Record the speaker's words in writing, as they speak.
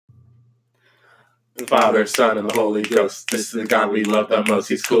The Father, Son, and the Holy Ghost. This is the God we love the most.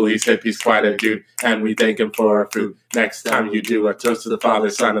 He's cool, he's hip, he's quite a dude, and we thank him for our food. Next time you do a toast to the Father,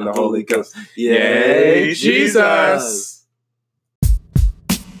 Son, and the Holy Ghost. Yay, Jesus!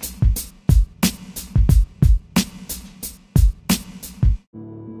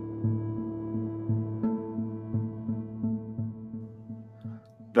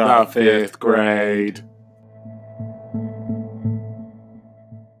 The fifth grade.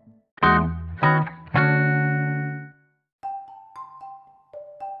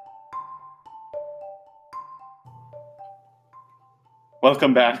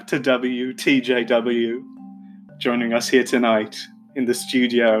 Welcome back to WTJW. Joining us here tonight in the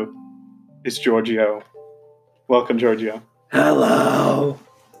studio is Giorgio. Welcome, Giorgio. Hello.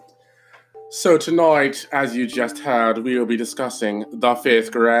 So tonight, as you just heard, we will be discussing the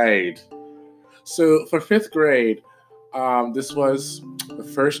fifth grade. So for fifth grade, this was the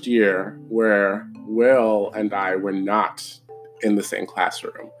first year where Will and I were not in the same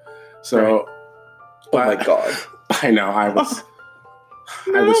classroom. So, Right. Oh my God. I know, I was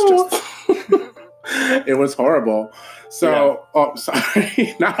just, it was horrible. So, Oh,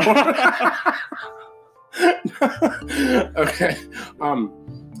 sorry. Not horrible. Okay.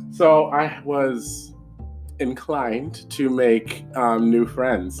 So I was inclined to make new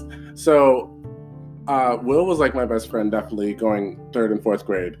friends. So Will was like my best friend, definitely going third and fourth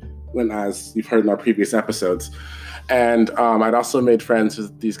grade, as you've heard in our previous episodes. And I'd also made friends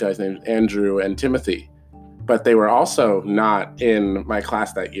with these guys named Andrew and Timothy, but they were also not in my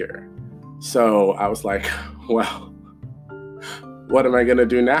class that year. So I was like, well, what am I going to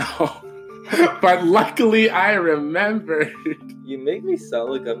do now? But luckily I remembered. You make me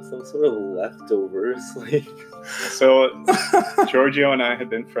sound like I'm some sort of leftovers. Like, So, Giorgio and I had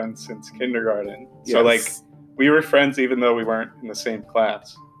been friends since kindergarten. So, Yes. we were friends even though we weren't in the same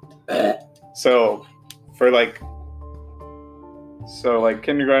class. So,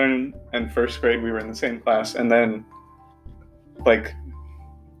 kindergarten and first grade, we were in the same class. And then,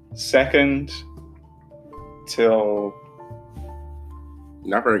 second till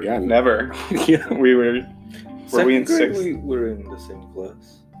Never again. never, Yeah. we were we in second grade, sixth? we were in the same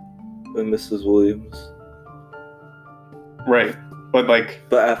class with Mrs. Williams. Right. But,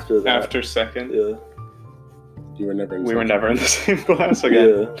 But after that, after second, yeah, You were never in we were never in the same class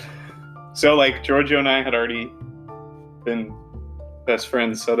again. yeah. So, Giorgio and I had already been best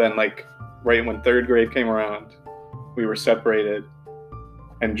friends. So then, right when third grade came around, we were separated,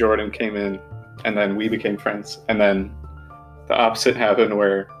 and Jordan came in, and then we became friends. And then the opposite happened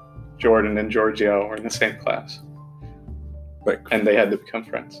where Jordan and Giorgio were in the same class, and they had to become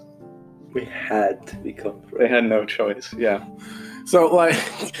friends. We had to become friends. They had no choice. Yeah. So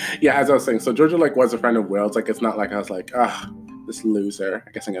yeah, as I was saying, so Georgia was a friend of Will's. It's not like I was like, this loser,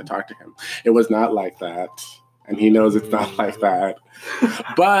 I guess I'm gonna talk to him. It was not like that, and he knows it's not like that.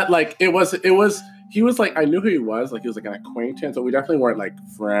 But it was. He was I knew who he was. He was an acquaintance, but we definitely weren't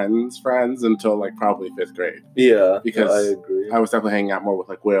friends until probably fifth grade. Yeah, Because I agree. I was definitely hanging out more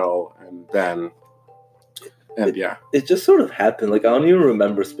with Will and Ben, and yeah. It just sort of happened. I don't even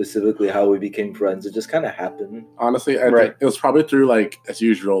remember specifically how we became friends. It just kind of happened. Honestly, I think it was probably through as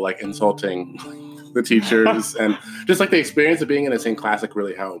usual, insulting the teachers and just the experience of being in the same class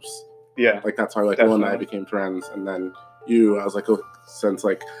really helps. Yeah. That's how Will and I became friends, and then I was since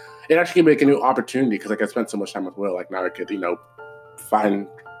it actually can make a new opportunity because I spent so much time with Will. Now I could find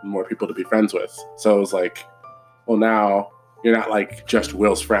more people to be friends with. So it was well, now you're not just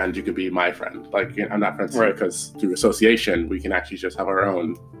Will's friend. You could be my friend. I'm not friends with you because through association we can actually just have our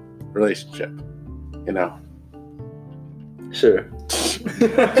own relationship. Sure.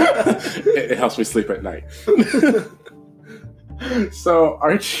 It helps me sleep at night. So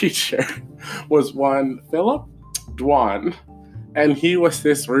our teacher was one Philip Dwan, and he was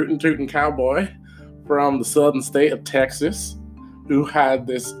this rootin' tootin' cowboy from the southern state of Texas who had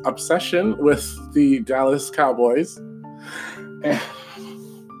this obsession with the Dallas Cowboys. And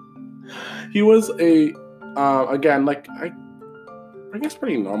he was again, I guess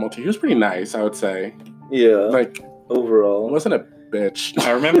pretty normal too. He was pretty nice, I would say. Yeah. Overall. Wasn't a bitch.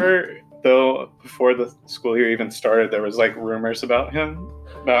 I remember, though, before the school year even started, there was rumors about him,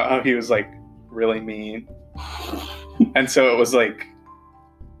 about how he was really mean. And so it was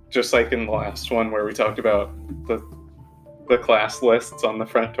just in the last one where we talked about the class lists on the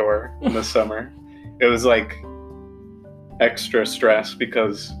front door in the summer, it was extra stress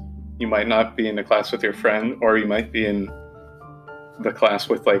because you might not be in a class with your friend, or you might be in the class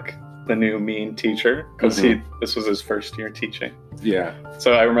with the new mean teacher because this was his first year teaching. Yeah.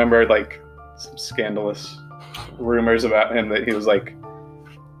 So I remember some scandalous rumors about him that he was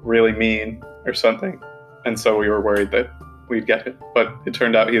really mean or something. And so we were worried that we'd get it. But it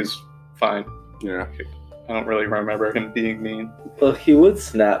turned out he was fine. Yeah. I don't really remember him being mean. Well, he would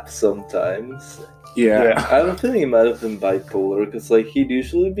snap sometimes. Yeah. I have a feeling he might have been bipolar, because like he'd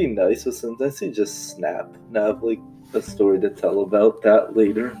usually be nice, but sometimes he'd just snap. And I have like a story to tell about that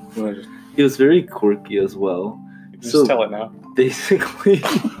later. He was very quirky as well. Just tell it now. Basically,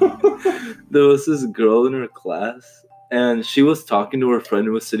 there was this girl in her class, and she was talking to her friend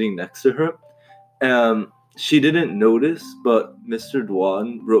who was sitting next to her. She didn't notice, but Mr.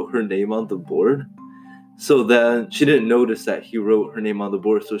 Dwan wrote her name on the board. So then she didn't notice that he wrote her name on the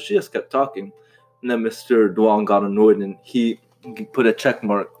board, so she just kept talking. And then Mr. Dwan got annoyed, and he put a check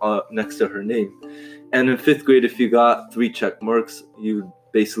mark next to her name. And in 5th grade, if you got 3 check marks, you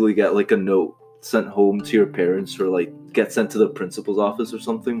basically get like a note sent home to your parents, or like get sent to the principal's office or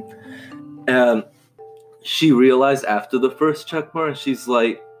something. And she realized after the first check mark, and she's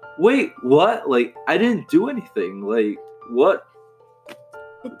like, wait, what? Like, I didn't do anything. Like, what?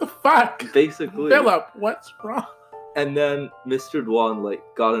 What the fuck? Basically. Philip, what's wrong? And then Mr. Dwan like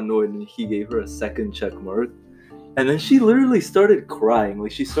got annoyed, and he gave her a second check mark. And then she literally started crying.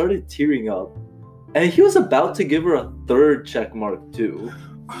 Like, she started tearing up. And he was about to give her a 3rd check mark too.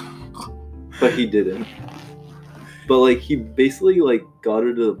 But he didn't. But like, he basically like got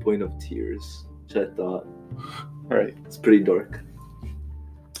her to the point of tears, which I thought, Right. it's pretty dark.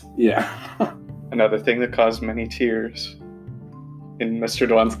 Yeah. Another thing that caused many tears in Mr.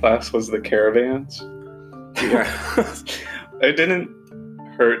 Dwan's class was the caravans. Yeah. It didn't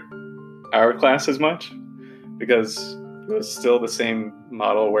hurt our class as much because it was still the same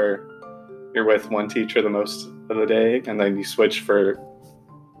model where you're with one teacher the most of the day, and then you switch for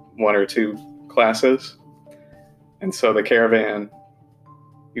 1 or 2 classes. And so the caravan,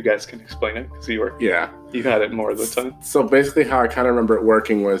 you guys can explain it because you had it more of the time. So basically how I kind of remember it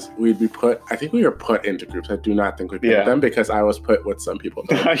working was we were put into groups. I do not think we picked them, because I was put with some people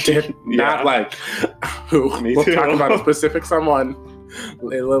that not like who. Me We'll too. talk about a specific someone a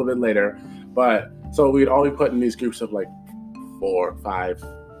little bit later. But so we'd all be put in these groups of like 4 or 5.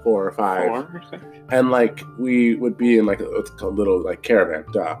 4, I think. And like we would be in like a little like caravan,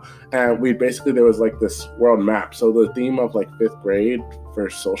 and there was like this world map. So the theme of like 5th grade for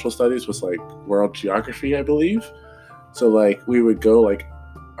social studies was like world geography, I believe. So like we would go like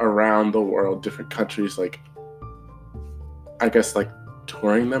around the world, different countries, like I guess like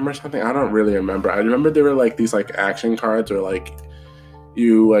touring them or something. I don't really remember. I remember there were like these like action cards, or like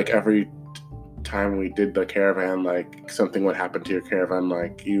you like every time we did the caravan, like something would happen to your caravan,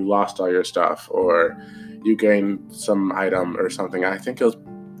 like you lost all your stuff or you gained some item or something. I think it was,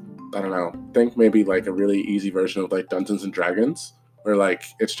 I don't know, think maybe like a really easy version of like Dungeons and Dragons, where like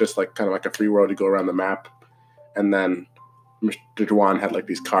it's just like kind of like a free world. You go around the map, and then Mr. Dwan had like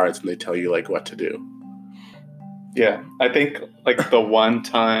these cards, and they tell you like what to do. Yeah, I think like the one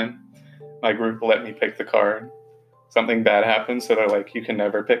time my group let me pick the card, something bad happened, so they're like, you can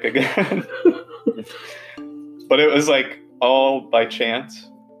never pick again. But it was like all by chance.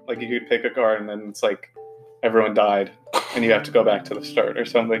 Like you could pick a card, and then it's like everyone died, and you have to go back to the start or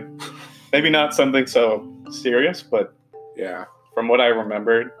something. Maybe not something so serious, but yeah, from what I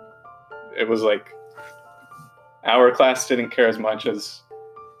remembered, it was like our class didn't care as much as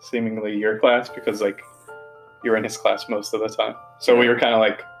seemingly your class, because like you were in his class most of the time. So we were kind of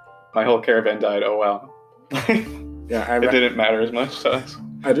like, my whole caravan died. Oh wow. Yeah, it didn't matter as much to us.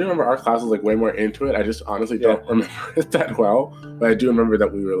 I do remember our class was like way more into it. I just honestly don't remember it that well, but I do remember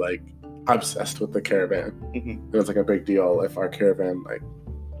that we were like obsessed with the caravan. Mm-hmm. It was like a big deal if our caravan like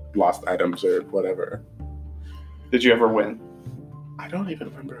lost items or whatever. Did you ever win? I don't even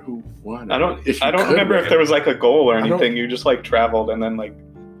remember who won. I don't remember if there was like a goal or anything. You just like traveled, and then like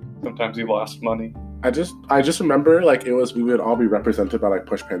sometimes you lost money. I just remember like it was, we would all be represented by like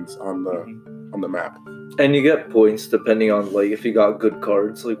push pins on the map. And you get points depending on like if you got good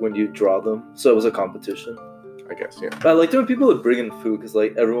cards, like when you draw them. So it was a competition, I guess. Yeah. I liked when people would bring in food, because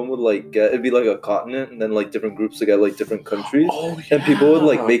like everyone would like get, it'd be like a continent, and then like different groups would get like different countries. Oh, yeah. And people would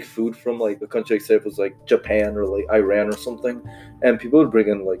like make food from like a country, like say it was like Japan or like Iran or something, and people would bring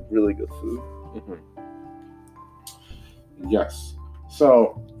in like really good food. Mm-hmm. Yes.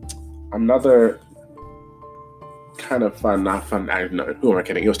 So another kind of fun, not fun, I don't know, who am I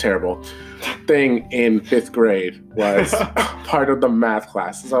kidding? It was terrible. Thing in 5th grade was part of the math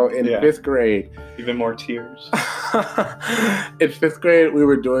class. So in 5th grade, even more tears. In 5th grade, we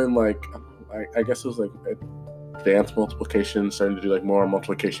were doing like, I guess it was like advanced multiplication, starting to do like more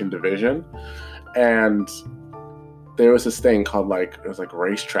multiplication division, and there was this thing called like, it was like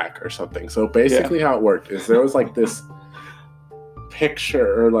racetrack or something. So basically how it worked is there was like this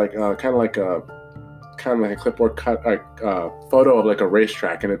picture or like kind of like a clipboard cut, like photo of like a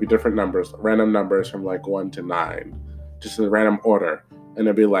racetrack, and it'd be different numbers, random numbers from like 1 to 9, just in a random order, and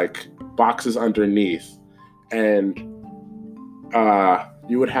it'd be like boxes underneath, and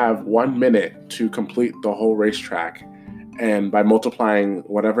you would have 1 minute to complete the whole racetrack. And by multiplying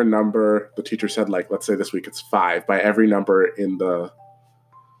whatever number the teacher said, like let's say this week it's 5, by every number in the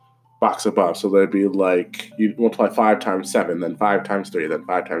box above. So there'd be like, you multiply 5 times 7, then 5 times 3, then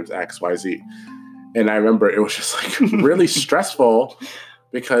 5 times X, Y, Z. And I remember it was just like really stressful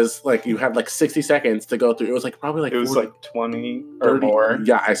because like you had like 60 seconds to go through. It was like probably like It was 40, like 20 or 30, more.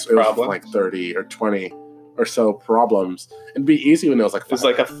 Yeah, it was like 30 or 20 or so problems. It'd be easy when it was like 5. It was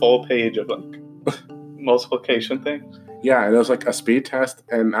like a full page of like multiplication things. Yeah, and it was like a speed test,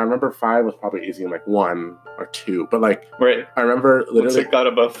 and I remember 5 was probably easy in like 1 or 2, but like Right. I remember Once literally it got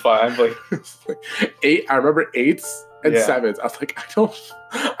above 5, like 8. I remember 8s and 7s. I was like,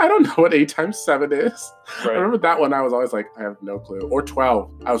 I don't know what 8 times 7 is. I right, remember that one. I was always like, I have no clue. Or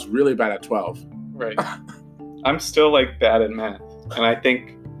 12. I was really bad at 12. right. I'm still like bad at math, and I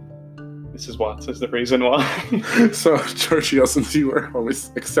think Mrs. Watts is the reason why. So Giorgio, since you were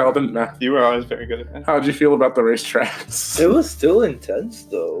always excelled in math, You were always very good at math. how'd you feel about the racetracks? It was still intense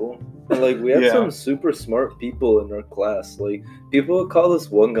though. And like we had Yeah. some super smart people in our class. Like people would call this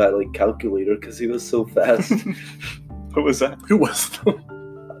one guy like calculator because he was so fast. What was that? Who was the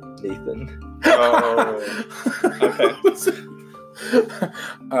Nathan.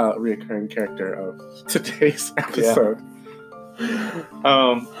 Oh, reoccurring character of today's episode.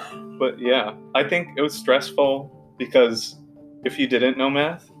 But yeah, I think it was stressful because if you didn't know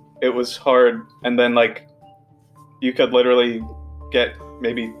math, it was hard, and then like you could literally get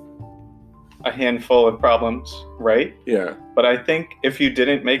maybe a handful of problems right. Yeah. But I think if you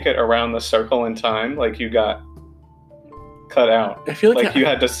didn't make it around the circle in time, like you got cut out. I feel like, Like you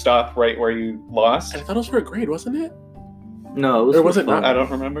had to stop right where you lost. I thought it was for a grade, wasn't it? No, it was Or for was it fun. not? I don't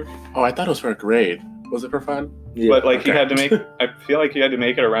remember. Oh, I thought it was for a grade. Was it for fun? Yeah. But like you okay. had to make, I feel like you had to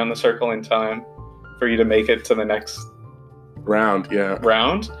make it around the circle in time for you to make it to the next Round, yeah.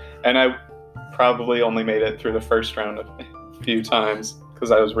 round. And I probably only made it through the first round a few times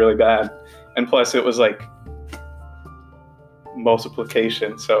because I was really bad. And plus it was like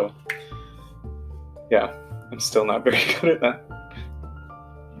multiplication. So yeah, I'm still not very good at that.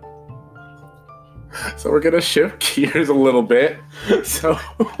 So we're gonna shift gears a little bit. So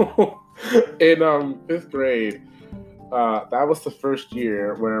in 5th grade, that was the first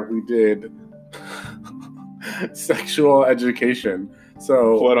year where we did sexual education.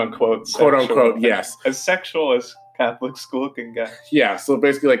 So Quote unquote. quote unquote, sexual. yes. As sexual as Catholic school can get. Yeah. So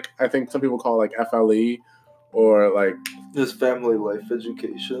basically, like I think some people call it like FLE or like Just family life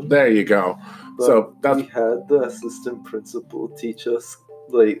education. there you go. But So that's we had the assistant principal teach us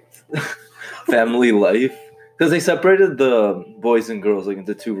like family life because they separated the boys and girls like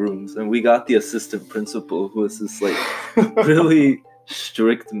into 2 rooms, and we got the assistant principal who was this like really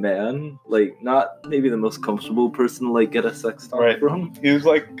strict man, like not maybe the most comfortable person to like get a sex talk Right. from. He was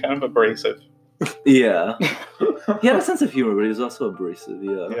like kind of abrasive. Yeah, he had a sense of humor, but he was also abrasive.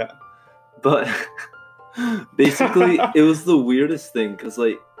 Yeah, Yeah. but basically it was the weirdest thing because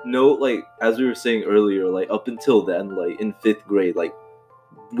like like as we were saying earlier, like up until then, like in 5th grade, like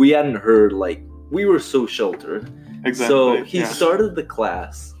we hadn't heard, like we were so sheltered. Exactly. So he yeah. started the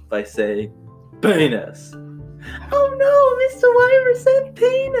class by saying penis. Oh no, Mr. Weimer said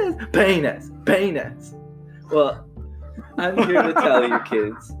penis. Penis. Penis. Well, I'm here to tell you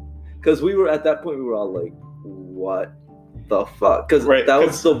kids, because we were at that point we were all like, what the fuck? Because Right, that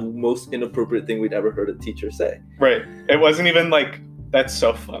 'cause- was the most inappropriate thing we'd ever heard a teacher say. Right. It wasn't even like, that's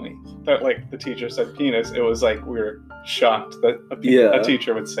so funny that like the teacher said penis. It was like we were shocked that Yeah. a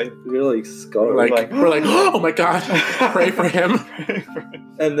teacher would say it. We were like scarred. we're like, oh my god, pray for him.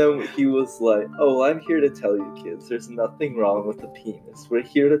 And then he was like, "Oh, I'm here to tell you, kids. There's nothing wrong with the penis. We're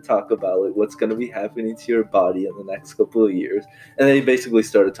here to talk about like what's gonna be happening to your body in the next couple of years." And then he basically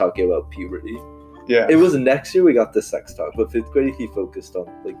started talking about puberty. Yeah. It was next year we got the sex talk, but 5th grade he focused on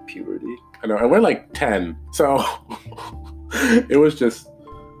like puberty. I know, and we're like 10, so it was just,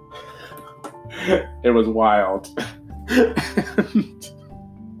 it was wild.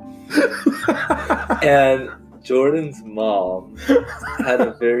 And Jordan's mom had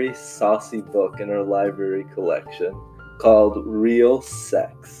a very saucy book in her library collection called Real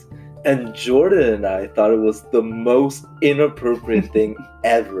Sex. And Jordan and I thought it was the most inappropriate thing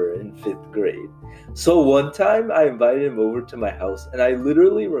ever in 5th grade. So one time I invited him over to my house, and I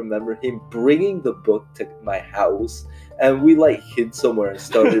literally remember him bringing the book to my house, and we like hid somewhere and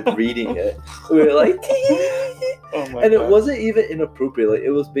started reading it. We were like, Oh my and it God. wasn't even inappropriate. Like, it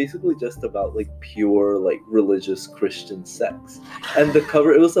was basically just about like pure like religious Christian sex. And the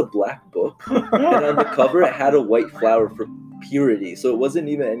cover, it was a black book, and on the cover it had a white flower for purity. So it wasn't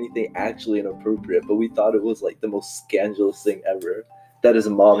even anything actually inappropriate, but we thought it was like the most scandalous thing ever that his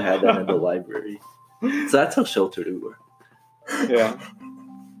mom had that in the library. So that's how sheltered we were. Yeah.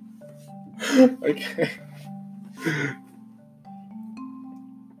 Okay.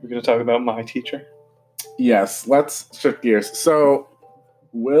 We're gonna talk about my teacher. Yes, let's shift gears. So,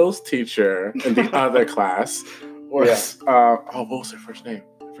 Will's teacher in the other class was what was her first name?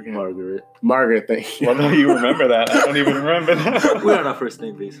 I forget. Margaret, thank you. Well, no, you remember that. I don't even remember that. We're on a first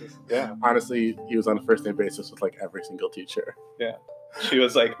name basis. Yeah. Honestly, he was on a first name basis with like every single teacher. She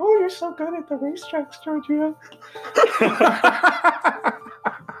was like, "Oh, you're so good at the racetracks, Georgia."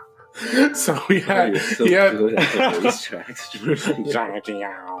 So we had, You're so he had good at the racetracks.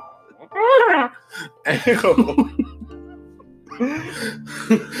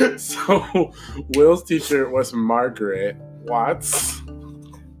 So Will's teacher was Margaret Watts,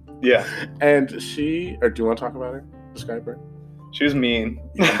 Yeah, and she, or do you want to talk about her? Describe her. she was mean.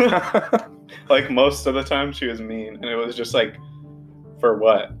 Like most of the time, she was mean, and it was just like, for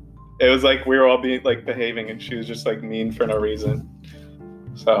what? It was like we were all being like behaving, and she was just like mean for no reason.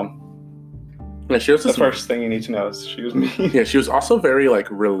 So Yeah, she was the just, first thing you need to know is she was mean. yeah, she was also very like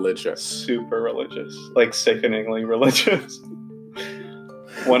religious. Super religious, like sickeningly religious.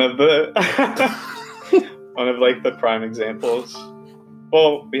 One of the one of like the prime examples.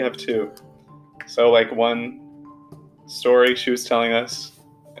 Well, we have two. So like one story she was telling us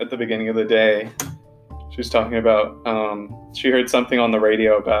at the beginning of the day, she was talking about she heard something on the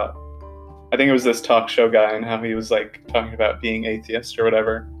radio about, I think it was this talk show guy, and how he was like talking about being atheist or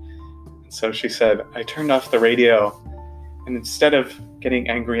whatever. And so she said, I turned off the radio, and instead of getting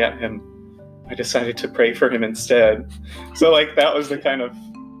angry at him, I decided to pray for him instead. So like that was the kind of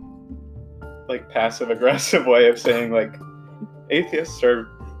like passive aggressive way of saying like atheists are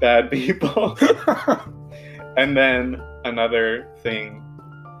bad people. And then another thing,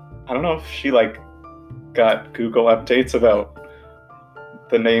 I don't know if she like got Google updates about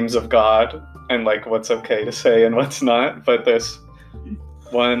the names of God and like what's okay to say and what's not, but this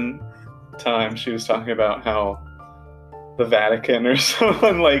one time she was talking about how the Vatican or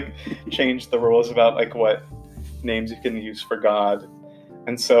someone like changed the rules about like what names you can use for God.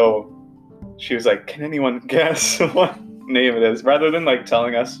 And so she was like, can anyone guess what name it is? Rather than like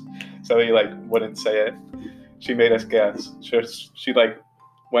telling us so he like wouldn't say it, she made us guess. She like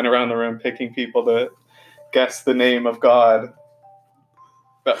went around the room picking people to guess the name of God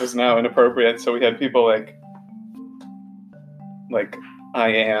that was now inappropriate. So we had people like I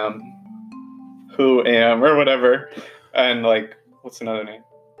am, who am, or whatever. And like, what's another name?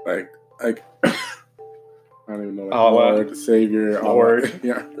 like I don't even know. Like, Allah. Lord, Savior, Lord. Allah.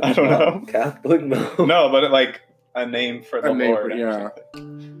 Yeah. I don't know. Catholic? No. No, but like a name for the A name for- Lord. or yeah.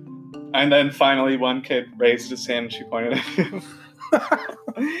 something. And then finally one kid raised his hand and she pointed at him.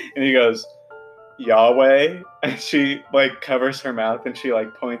 And he goes, Yahweh. And she like covers her mouth and she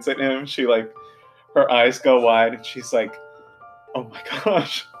like points at him. She like, her eyes go wide and she's like, oh my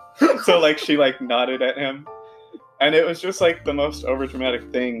gosh. So like she like nodded at him. And it was just like the most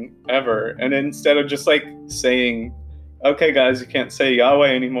overdramatic thing ever. And instead of just like saying, okay guys, you can't say Yahweh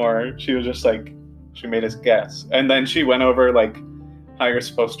anymore, she was just like, she made us guess. And then she went over like how you're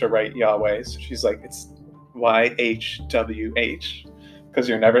supposed to write Yahweh. So she's like, it's YHWH, because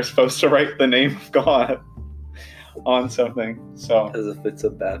you're never supposed to write the name of God on something. So As if it's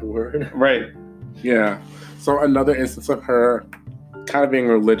a bad word. right. Yeah. So another instance of her kind of being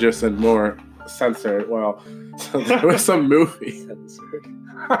religious and more censored. Well, so there was some movie. Censored.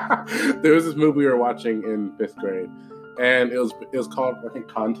 There was this movie we were watching in 5th grade, and it was called, I think,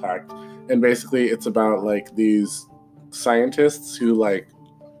 Contact. And basically it's about like these scientists who like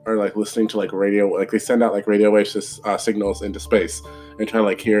are like listening to like radio, like they send out like radio wave signals into space and try to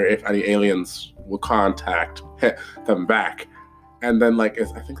like hear if any aliens will contact them back. And then like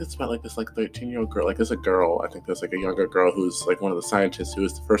I think it's about like this like 13-year-old girl, like there's a girl, I think there's like a younger girl who's like one of the scientists who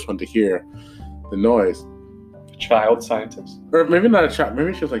was the first one to hear the noise. Child scientist. Or maybe not a child,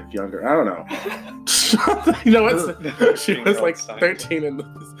 maybe she was like younger, I don't know. You know what? She was like 13 and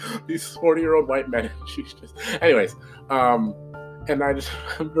these 40-year-old white men. She's just, anyways, and I just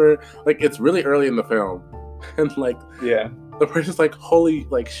remember like it's really early in the film, and like Yeah. the person's like, holy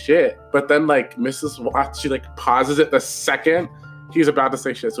like shit. But then like Mrs. Watts, she like pauses it the second he's about to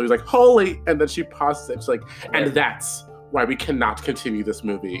say shit. So he's like, holy, and then she pauses it. She's like, and that's why we cannot continue this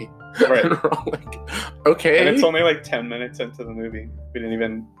movie. Right. And we're all like, okay. And it's only like 10 minutes into the movie. We didn't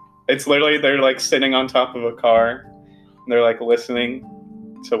even. It's literally they're like sitting on top of a car, and they're like listening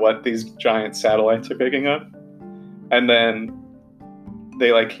to what these giant satellites are picking up, and then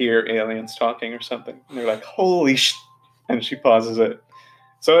they like hear aliens talking or something, and they're like, holy sh! And she pauses it.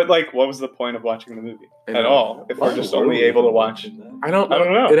 So it like, what was the point of watching the movie at all if we're just only able to watch? I don't know. I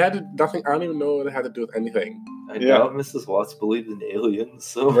don't know. It had nothing. I don't even know what it had to do with anything. I doubt Mrs. Watts believed in aliens,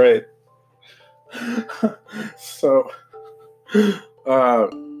 so Right. So,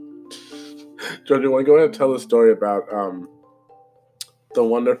 Georgia, you want to go ahead and tell the story about the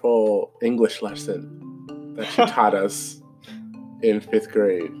wonderful English lesson that she taught us in 5th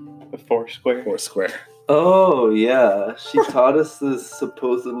grade? The Foursquare. Foursquare. Oh, yeah. She taught us this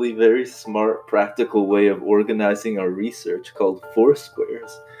supposedly very smart, practical way of organizing our research called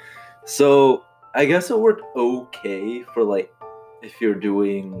Foursquares. So, I guess it worked okay for, like, if you're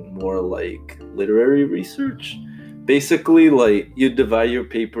doing more, like, literary research. Basically, like, you divide your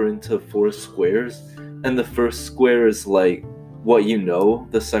paper into 4 squares, and the first square is, like, what you know.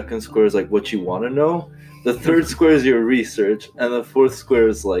 The second square is, like, what you want to know. The third square is your research, and the fourth square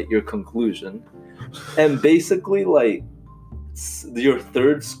is, like, your conclusion. And basically, like, your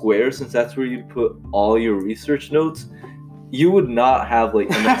third square, since that's where you'd put all your research notes, you would not have, like,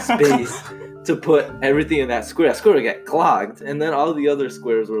 enough space to put everything in that square. That square would get clogged, and then all the other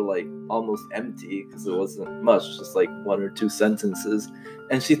squares were, like, almost empty, because it wasn't much, just, like, 1 or 2 sentences.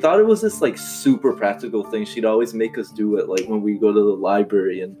 And she thought it was this, like, super practical thing. She'd always make us do it, like, when we go to the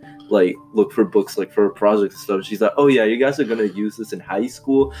library and, like, look for books, like, for a project and stuff. She's like, oh, yeah, you guys are going to use this in high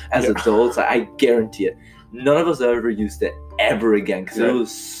school as adults. I guarantee it. None of us ever used it ever again, because it was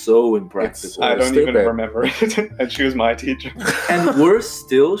so impractical. I don't even remember it. And she was my teacher. And worse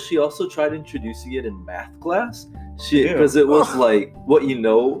still, she also tried introducing it in math class. Because it was like what you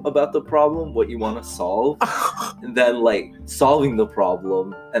know about the problem, what you want to solve, and then like solving the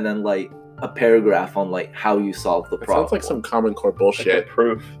problem, and then like a paragraph on like how you solve the problem. Sounds like some Common Core bullshit. Like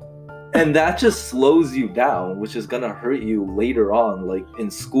proof. And that just slows you down, which is gonna hurt you later on, like in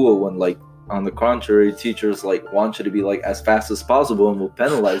school, when like on the contrary, teachers like want you to be like as fast as possible and will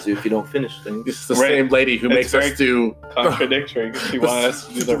penalize you if you don't finish things. This is the same lady who makes us do contradictory. She wanted us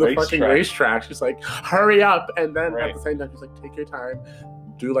to do the fucking racetrack. She's like, hurry up, and then at the same time she's like, take your time,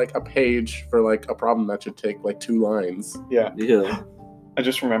 do like a page for like a problem that should take like 2 lines. Yeah. I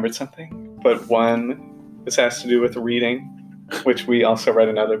just remembered something, but one, this has to do with reading, which we also read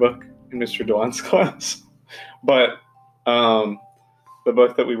another book in Mr. Dewan's class, but the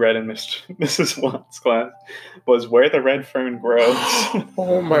book that we read in Mrs. Watt's class was Where the Red Fern Grows.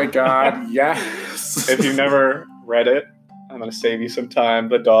 Oh my god, yes. If you've never read it, I'm going to save you some time.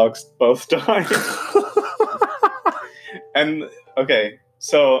 The dogs both die. And, okay,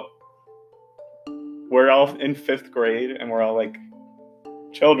 so we're all in 5th grade, and we're all, like,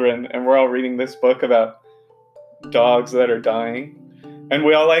 children, and we're all reading this book about dogs that are dying. And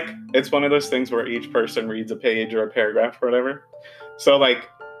we all, like, it's one of those things where each person reads a page or a paragraph or whatever. So, like,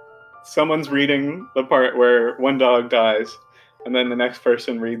 someone's reading the part where one dog dies, and then the next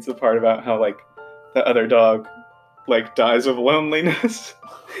person reads the part about how, like, the other dog, like, dies of loneliness.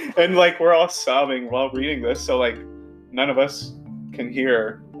 And, like, we're all sobbing while reading this, so, like, none of us can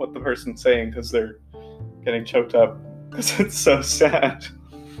hear what the person's saying because they're getting choked up because it's so sad.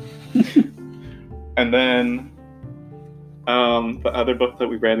 And then the other book that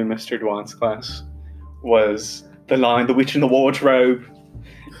we read in Mr. Dewan's class was The Lion, the Witch, and the Wardrobe.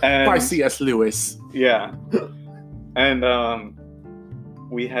 And, by C.S. Lewis. Yeah. And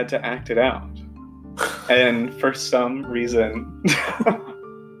we had to act it out. And for some reason,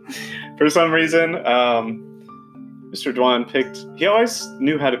 Mr. Dewan he always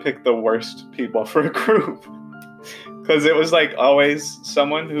knew how to pick the worst people for a group. Because it was like always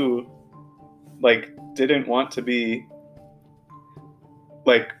someone who like didn't want to be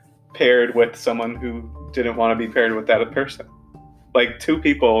like paired with someone who didn't want to be paired with that person. Like 2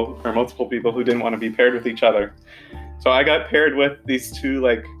 people or multiple people who didn't want to be paired with each other. So I got paired with these 2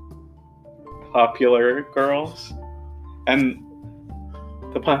 like popular girls, and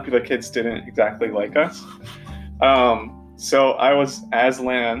the popular kids didn't exactly like us. So I was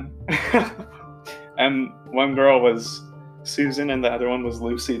Aslan, and one girl was Susan and the other one was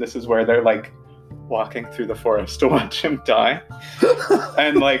Lucy. This is where they're like walking through the forest to watch him die.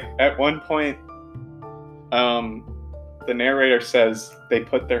 And like at one point, the narrator says they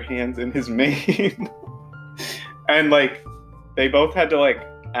put their hands in his mane. And like they both had to like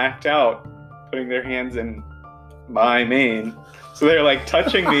act out putting their hands in my mane. So they're like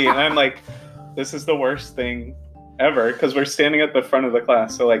touching me, and I'm like, this is the worst thing ever, because we're standing at the front of the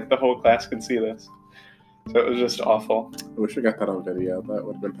class, so like the whole class can see this. So it was just awful. I wish we got that on video. That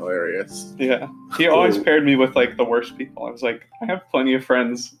would have been hilarious. Yeah. He always paired me with like the worst people. I was like, I have plenty of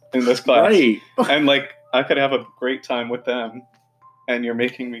friends in this class. Right. And like I could have a great time with them, and you're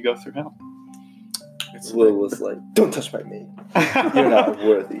making me go through hell. Will was like, don't touch my mane. You're not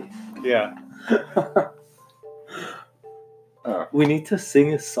worthy. Yeah. We need to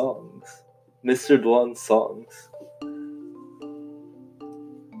sing his songs. Mr. Dwan's songs.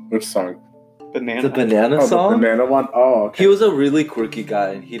 Which song? Banana. The banana Oh, song? the banana one? Oh, okay. He was a really quirky guy,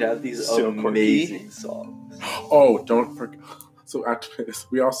 and he'd have these So amazing songs. Oh, don't forget. So after this,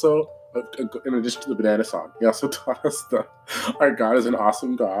 we also, in addition to the banana song, he also taught us that our God is an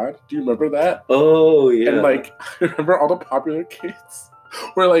awesome God. Do you remember that? Oh, yeah. And like, I remember all the popular kids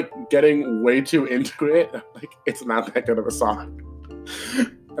were like getting way too into it. Like, it's not that good of a song.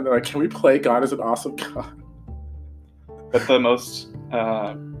 And they're like, can we play God is an awesome God? But the most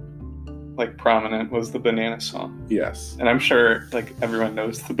like prominent was the banana song. Yes. And I'm sure like everyone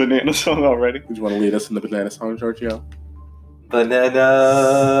knows the banana song already. Did you want to lead us in the banana song, Giorgio?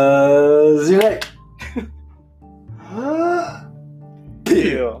 Bananas unite!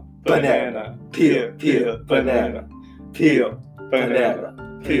 Peel, banana, peel, peel, banana, peel, banana,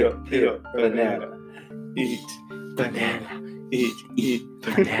 peel, peel, banana. Eat Banana, eat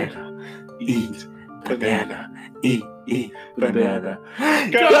banana, eat, banana, eat, banana.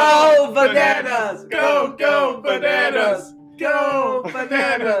 Go, bananas! Go, go, bananas! Go,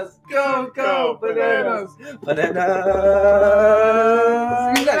 bananas! Go, go, bananas! Bananas!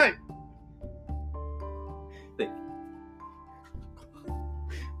 Unite!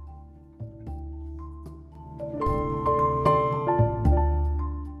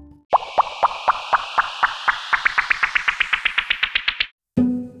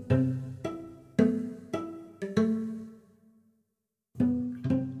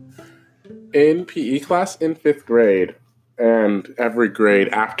 In PE class in 5th grade, and every grade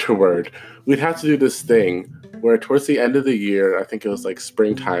afterward, we'd have to do this thing where towards the end of the year, I think it was like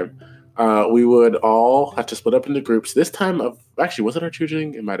springtime, we would all have to split up into groups. This time actually, was it our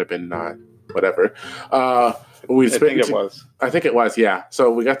choosing? It might have been not. Whatever. I think it was. I think it was, yeah.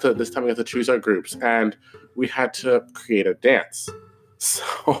 So this time we got to choose our groups, and we had to create a dance.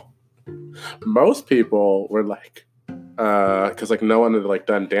 So most people were like, because like no one had like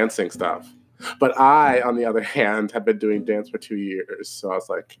done dancing stuff. But I, on the other hand, had been doing dance for 2 years. So I was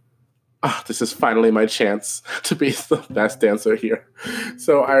like, oh, this is finally my chance to be the best dancer here.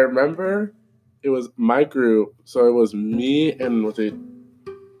 So I remember it was my group. So it was me and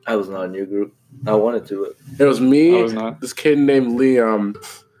I was not in your group. I wanted to. It was me, I was not. this kid named Liam.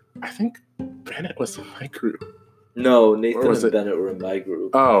 I think Bennett was in my group. No, Nathan was and it- Bennett were in my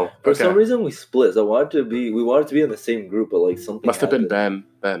group. Oh, For okay. some reason, we split. So we wanted to be in the same group, but like something Must have been happened.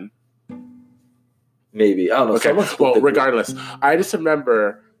 Ben. Maybe I don't know. Okay, Someone split well, the group. regardless, I just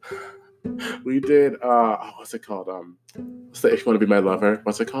remember we did, what's it called? What's the If You Want to Be My Lover?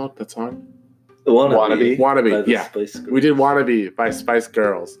 What's it called, that song? The Wannabe. Wannabe, by the yeah. Spice Girls. We did Wannabe by Spice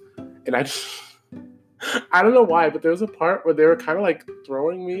Girls. And I don't know why, but there was a part where they were kind of like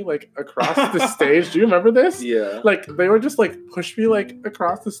throwing me like across the stage. Do you remember this? Yeah. Like they were just like push me like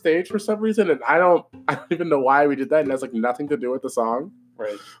across the stage for some reason, and I don't even know why we did that, and it has like nothing to do with the song.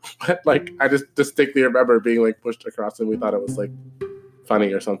 Right. But like I just distinctly remember being like pushed across, and we thought it was like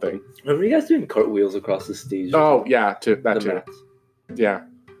funny or something. Remember you guys doing cartwheels across the stage? Oh yeah, that The too. mats. Yeah.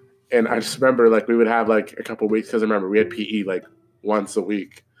 And I just remember like we would have like a couple weeks, because I remember we had PE like once a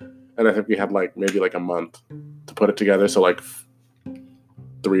week, and I think we had like maybe like a month to put it together, so like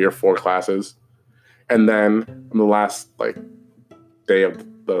 3 or 4 classes. And then on the last like day of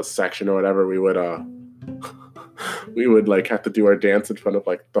the section or whatever, we would like have to do our dance in front of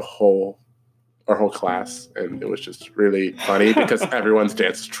like our whole class, and it was just really funny because everyone's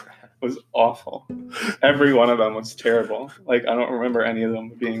dance is trash. Was awful. Every one of them was terrible. Like I don't remember any of them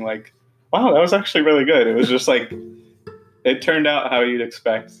being like, wow, that was actually really good. It was just like it turned out how you'd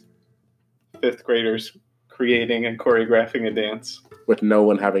expect 5th graders creating and choreographing a dance. With no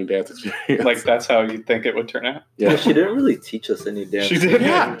one having dance experience. Like that's how you'd think it would turn out. Yeah, yeah. she didn't really teach us any dance. She didn't.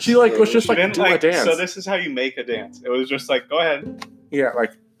 Yeah, she like was just She like didn't do a like, dance. so this is how you make a dance. It was just like, go ahead, Yeah,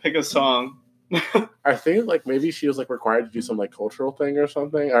 like pick a song. I think like maybe she was like required to do some like cultural thing or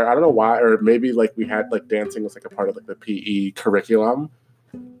something, or I don't know why, or maybe like we had like dancing was like a part of like the PE curriculum,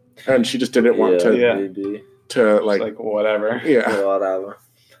 and she just didn't want Yeah, Yeah. maybe. to Like whatever. yeah. Whatever.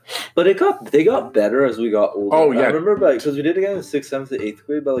 But they got better as we got older. Oh, yeah. I remember because we did it again in 6th, 7th, and 8th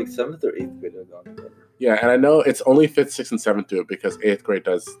grade, but like 7th or 8th grade it got better. Yeah, and I know it's only 5th, 6th, and 7th do it because 8th grade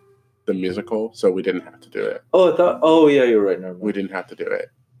does the musical, so we didn't have to do it. Oh yeah, you're right. Never mind. We didn't have to do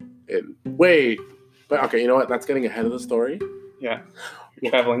it. Wait, but okay, you know what? That's getting ahead of the story. Yeah.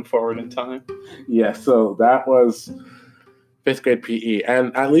 You're traveling forward in time. Yeah, so that was 5th grade PE,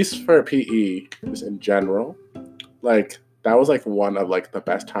 and at least for PE, just in general, like that was like one of like the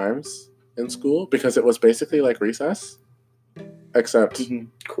best times in school because it was basically like recess, except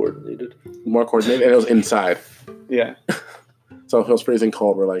Coordinated. more coordinated, and it was inside. Yeah. So if it was freezing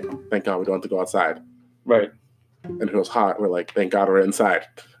cold, we're like, thank God we don't have to go outside. Right. And if it was hot, we're like, thank God we're inside.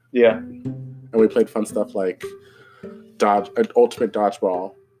 Yeah. And we played fun stuff like ultimate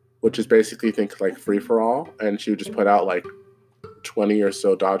dodgeball, which is basically think like free for all, and she would just put out like 20 or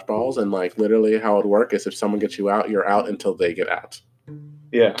so dodgeballs, and like literally how it would work is if someone gets you out, you're out until they get out.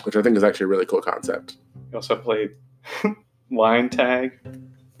 Yeah. Which I think is actually a really cool concept. We also played line tag,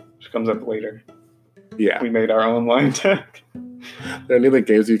 which comes up later. Yeah. We made our own line tag. Are there any like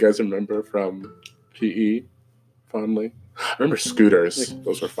games you guys remember from PE fondly? I remember scooters. Like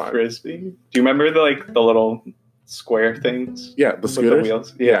those were fun. Frisbee. Do you remember the little square things? Yeah, the With scooters. the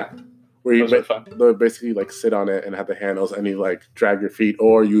wheels? Yeah. Where you Those are fun. they would basically like sit on it and have the handles, and you like drag your feet,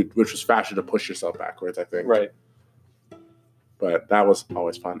 or which was faster to push yourself backwards, I think. Right. But that was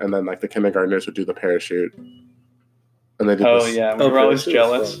always fun. And then like the kindergartners would do the parachute, and they did. Oh this. yeah, we were always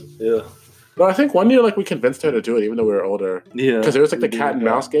jealous. Yeah. No, I think one year like we convinced her to do it, even though we were older. Yeah. Because there was like the cat and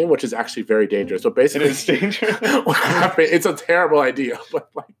mouse game, which is actually very dangerous. So It basically, is dangerous. what happened? It's a terrible idea, but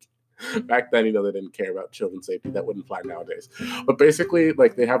like back then, they didn't care about children's safety. That wouldn't fly nowadays. But basically,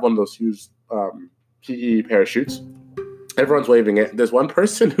 like they have one of those huge PE parachutes. Everyone's waving it. There's one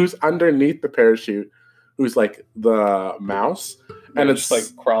person who's underneath the parachute, who's like the mouse, and They're it's just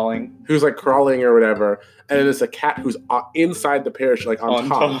like crawling who's like crawling or whatever, and then there's a cat who's inside the parachute, like on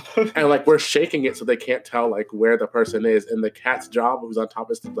top. of it. And like we're shaking it so they can't tell like where the person is, and the cat's job who's on top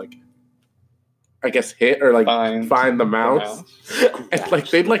is to like, I guess hit or like find the mouse. And like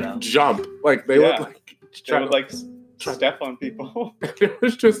they'd like jump, like they would like They would like step on people. It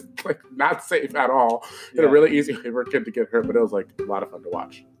was just like not safe at all. And a really easy way for a kid to get hurt, but it was like a lot of fun to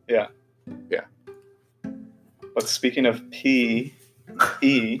watch. Yeah. Yeah. But speaking of PE,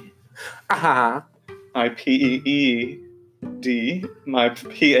 Uh-huh. my PEED, my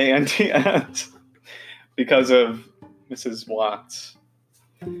PANTS, because of Mrs. Watts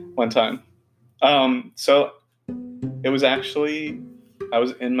one time. So it was actually, I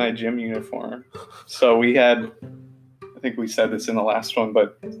was in my gym uniform. So we had, I think we said this in the last one,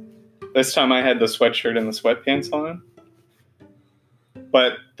 but this time I had the sweatshirt and the sweatpants on.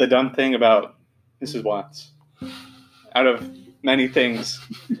 But the dumb thing about Mrs. Watts, out of many things,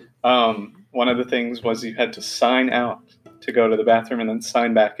 one of the things was you had to sign out to go to the bathroom and then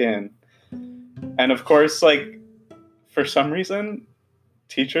sign back in. And of course, like, for some reason,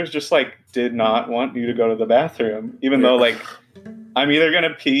 teachers just, like, did not want you to go to the bathroom, even though, like, I'm either going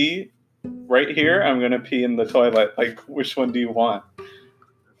to pee right here, I'm going to pee in the toilet. Like, which one do you want?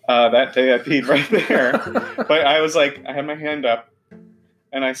 That day I peed right there. But I was like, I had my hand up,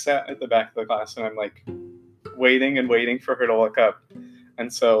 and I sat at the back of the class, and I'm like, waiting and waiting for her to look up.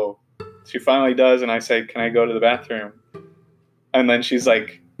 And so she finally does, and I say, can I go to the bathroom? And then she's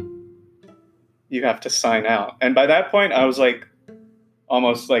like, you have to sign out. And by that point, I was like,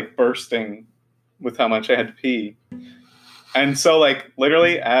 almost like bursting with how much I had to pee. And so, like,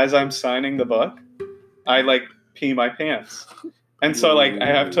 literally as I'm signing the book, I like pee my pants. And so, like, I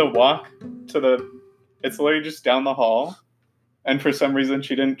have to walk to it's literally just down the hall. And for some reason,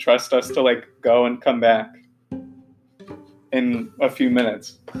 she didn't trust us to, like, go and come back in a few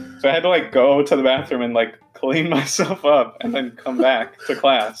minutes. So I had to, like, go to the bathroom and, like, clean myself up and then come back to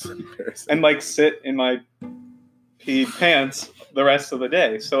class and, like, sit in my pee pants the rest of the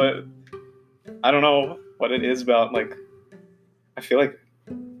day. So I don't know what it is about, like, I feel like,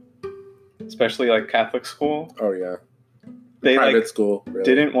 especially, like, Catholic school. Oh, yeah. They, private like, school really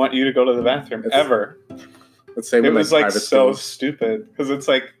didn't want you to go to the bathroom ever. Let's say It was, like, private so schools. stupid. Because it's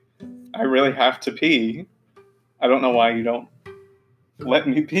like, I really have to pee. I don't know why you don't let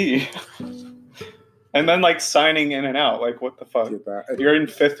me pee. And then, like, signing in and out. Like, what the fuck? Get that. You're in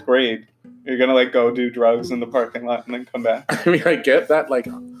 5th grade. You're going to, like, go do drugs in the parking lot and then come back. I mean, I get that, like,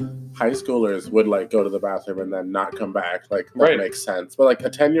 high schoolers would, like, go to the bathroom and then not come back. Like, that Right. makes sense. But, like, a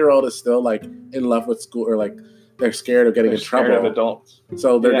 10-year-old is still, like, in love with school, or, like, they're scared of getting They're in scared trouble. of adults.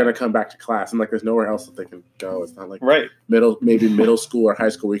 So they're Yeah. going to come back to class. And, like, there's nowhere else that they can go. It's not like Right. maybe middle school or high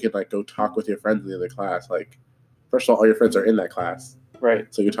school where you could, like, go talk with your friends in the other class. Like, first of all your friends are in that class. Right.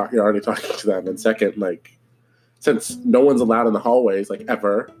 So you're already talking to them. And second, like, since no one's allowed in the hallways, like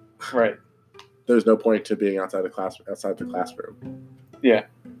ever, Right. there's no point to being outside the classroom. Yeah.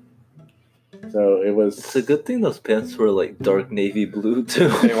 So it was. It's a good thing those pants were like dark navy blue too.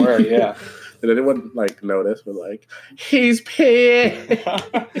 They were, yeah. Did anyone like notice? We're like, he's peeing.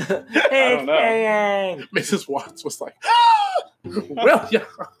 I don't know. Mrs. Watts was like, ah! Well, yeah.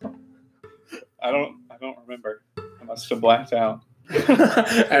 I don't remember. I must have blacked out.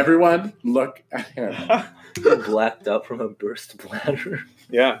 Everyone, look at him. Blacked out from a burst bladder.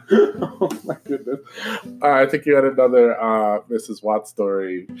 Yeah. Oh my goodness. I think you had another Mrs. Watts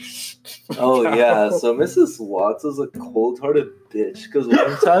story. Oh yeah, so Mrs. Watts was a cold-hearted bitch because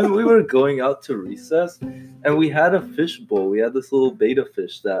one time we were going out to recess and we had a fish bowl. We had this little betta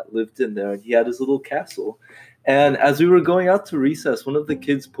fish that lived in there and he had his little castle. And as we were going out to recess, one of the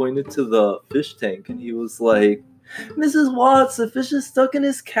kids pointed to the fish tank and he was like, Mrs. Watts, the fish is stuck in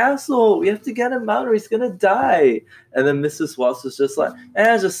his castle. We have to get him out or he's going to die. And then Mrs. Watts was just like,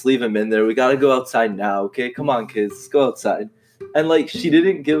 just leave him in there. We got to go outside now, okay? Come on, kids, let's go outside. And, like, she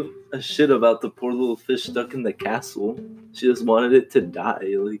didn't give a shit about the poor little fish stuck in the castle. She just wanted it to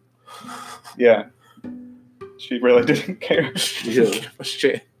die. Like, Yeah. She really didn't care. She didn't give a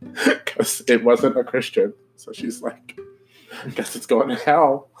shit because it wasn't a Christian. So she's like, I guess it's going to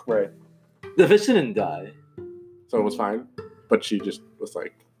hell. Right. the fish didn't die. So it was fine. But she just was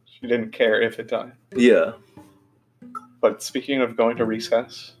like, She didn't care if it died. Yeah. But speaking of going to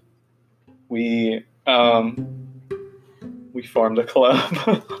recess, we formed a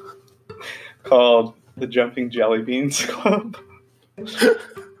club called the Jumping Jelly Beans Club. Do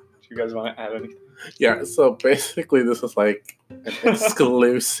you guys want to add anything? yeah. So basically, this was like an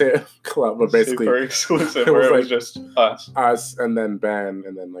exclusive club. But basically, Super exclusive, it where was it was like- just us. us and then Ben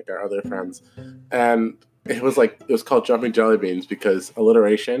and then like our other friends. And it was called Jumping Jelly Beans because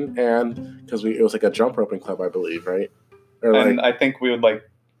alliteration and because it was like a jump roping club, I believe, right? Or like, And I think we would like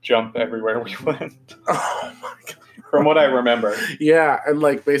jump everywhere we went, oh my god. from what I remember. Yeah, and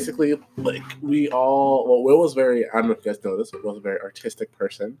like basically, like Will was very, I don't know if you guys know this, but Will was a very artistic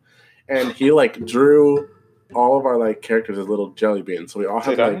person, and he like drew all of our like characters as little jelly beans. So we all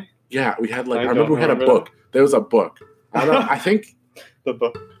had Did like, I? yeah, we had like, I I remember don't we had a remember book. There was a book. I don't know. I think The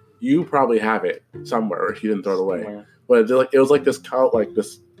book. you probably have it somewhere, or if you didn't throw it away. Somewhere. But it was like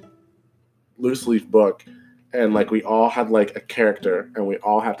this loose leaf book, and like we all had like a character, and we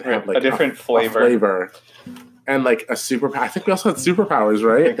all had to have Right, like a different a flavor. and like a superpower. I think we also had superpowers, I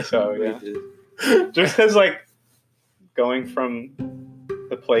right? think so, We yeah. did. Just because, like, going from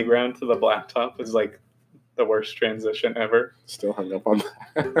the playground to the blacktop is, like, the worst transition ever. Still hung up on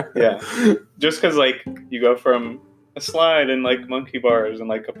that. Yeah. Just because, like, you go from a slide and, like, monkey bars and,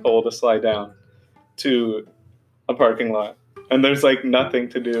 like, a pole to slide down to a parking lot. And there's, like, nothing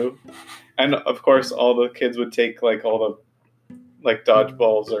to do. And, of course, all the kids would take, like, all the, like,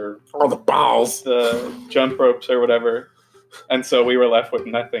 dodgeballs or All the balls. the jump ropes or whatever. And so we were left with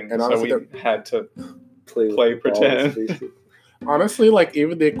nothing. And So honestly, we had to Play Play balls, pretend. basically. Honestly, like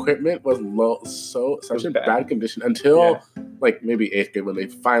even the equipment was such was in bad. bad condition until like maybe 8th grade when they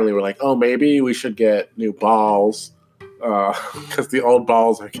finally were like, oh, maybe we should get new balls because the old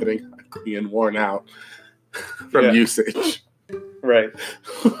balls are getting ugly and worn out from Yeah. usage. Right.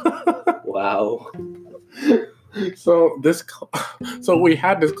 Wow. So we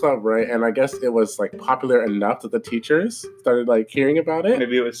had this club, right? And I guess it was like popular enough that the teachers started like hearing about it.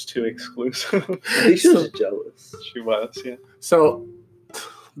 Maybe it was too exclusive. I think she was jealous. She was, yeah. So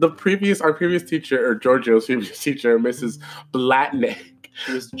our previous teacher, or Giorgio's previous teacher, Mrs. Blatnick,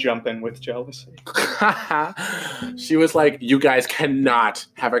 She was jumping with jealousy. she was like, you guys cannot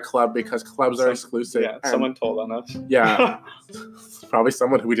have a club because clubs are exclusive. Yeah, And- someone told on us. Yeah. Probably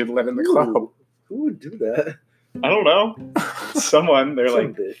someone who we didn't let in the club. Ooh, who would do that? I don't know. Someone. They're Some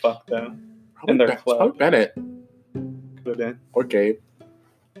like, bitch. fuck them. Probably In their Ben- club. probably Bennett Could have been. or Gabe.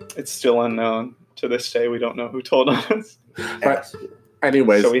 It's still unknown. To this day, we don't know who told on us. But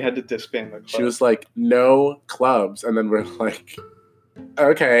anyways, So we had to disband the club. she was like, no clubs. And then we're like,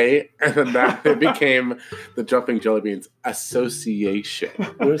 okay. And then that it became the Jumping Jelly Beans Association.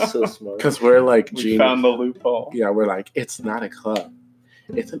 We're so smart. Because we're like, we genius. found the loophole. Yeah, we're like, it's not a club.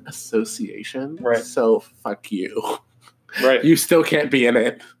 It's an association. Right. So fuck you. Right. You still can't be in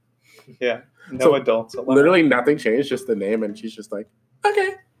it. Yeah. No So, adults allowed. Literally nothing changed, just the name, and she's just like,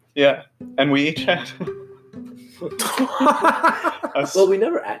 okay. Yeah. And we each had a Well, we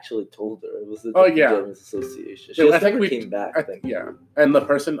never actually told her. It was the Oh, Jumping yeah. Gentlemen's Association. She Yeah, I just think never we- came back. I think, yeah. And the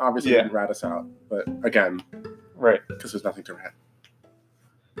person obviously Yeah. didn't rat us out. But again, right. because there's nothing to rat.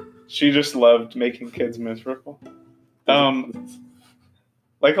 She just loved making kids miserable.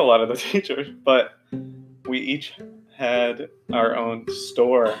 like a lot of the teachers, but we each had our own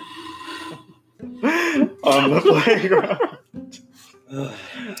store on the playground.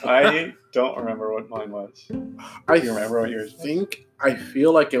 I don't remember what mine was. Do you remember what yours was? I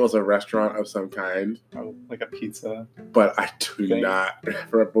feel like it was a restaurant of some kind, Oh, like a pizza. but I do Okay. not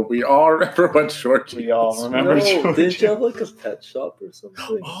remember. But we all remember what Georgie. We all was. remember. No, did Georgia. you have like a pet shop or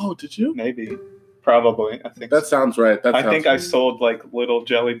something? Oh, did you? Maybe. Probably. I think That so. sounds right. I think I sold like little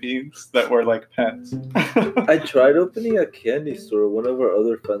jelly beans that were like pets. I tried opening a candy store. One of our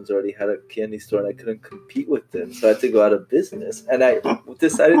other friends already had a candy store, and I couldn't compete with them, so I had to go out of business. And I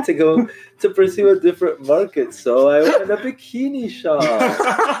decided to go to pursue a different market, so I opened a bikini shop,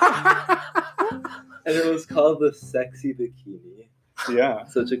 and it was called the Sexy Bikini. Yeah.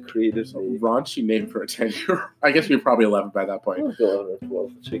 Such a creative So name. raunchy name for a 10-year-old. I guess we were probably 11 by that I point. was 11 or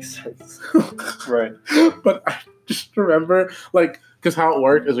 12, which makes sense. Right. But I just remember, like, because how it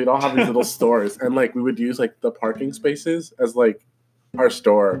worked is we'd all have these little stores, and like we would use like the parking spaces as like our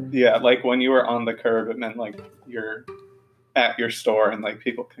store. Yeah, like when you were on the curb, it meant like you're at your store and like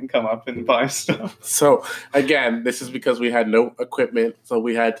people can come up and buy stuff. So again, this is because we had no equipment, so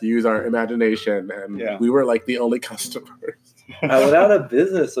we had to use our imagination, and Yeah. we were like the only customers. I went out of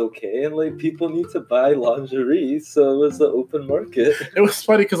business, okay, and like people need to buy lingerie, so it was the open market. It was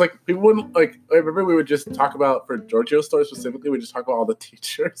funny because like people wouldn't like. I remember we would just talk about, for Giorgio's store specifically, we just talk about all the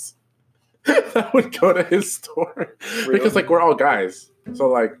teachers that would go to his store because like we're all guys, so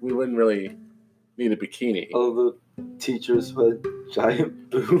like we wouldn't really need a bikini. All the teachers with giant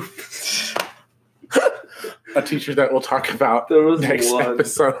boobs. A teacher that we'll talk about There was next one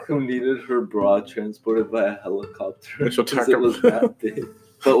episode. who needed her bra transported by a helicopter Which we'll because talk it was about. that big.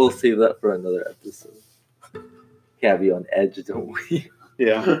 But we'll save that for another episode. Can't be on edge, don't we?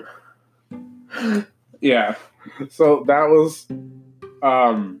 Yeah. Yeah. So that was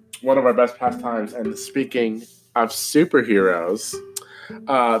one of our best pastimes. And speaking of superheroes,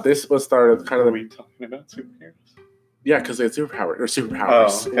 this was started kind Are of we talking about superheroes? yeah, because they had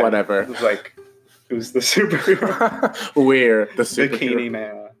superpowers, Oh, okay. whatever. It was like, who's the superhero? We're the superhero. Bikini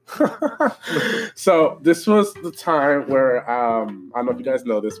Man. So this was the time where I don't know if you guys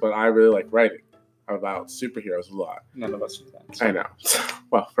know this, but I really like writing about superheroes a lot. None of us do that. so- I know.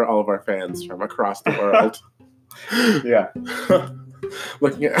 Well, for all of our fans from across the world. Yeah.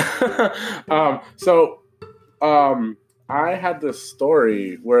 Looking at I had this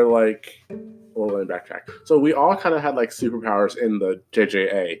story where like, well, let me backtrack. So we all kind of had like superpowers in the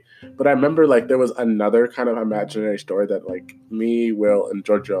JJA, but I remember like there was another kind of imaginary story that like me, Will, and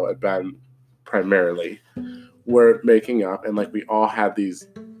Giorgio and Ben primarily were making up, and like we all had these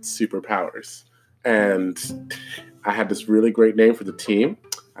superpowers, and I had this really great name for the team.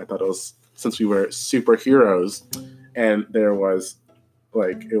 I thought it was, since we were superheroes, and there was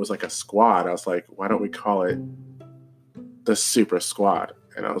like, it was like a squad. I was like, why don't we call it the Super Squad?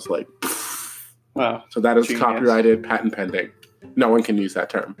 And I was like, Wow. so that is Genius. copyrighted, patent pending. No one can use that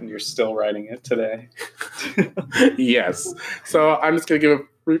term. And you're still writing it today. Yes. So I'm just going to give a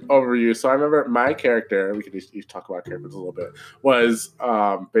brief overview. So I remember my character, we could each talk about characters a little bit, was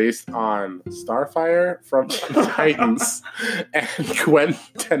based on Starfire from Teen Titans and Gwen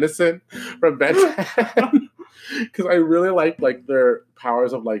Tennyson from Ben 10. Because I really liked like their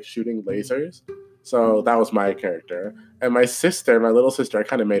powers of like shooting lasers. So that was my character. And my sister, my little sister, I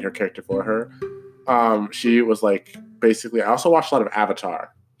kind of made her character for her. She was like, basically, I also watched a lot of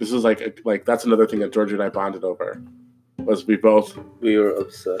Avatar. This is like that's another thing that Georgia and I bonded over, was we both We were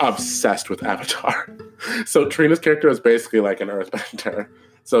obsessed with Avatar. So Trina's character was basically like an earthbender.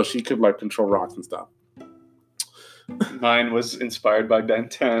 So she could like control rocks and stuff. Mine was inspired by Ben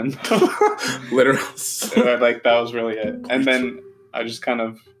 10. Literally. And like that was really it. And then I just kind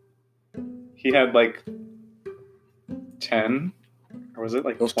of, he had like 10, or was it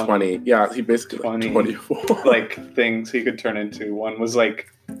like It was 20. Yeah, he basically 20. 24. like things he could turn into. One was like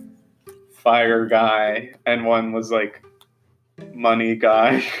fire guy, and one was like money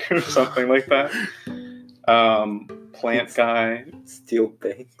guy or something like that. Plant guy. steel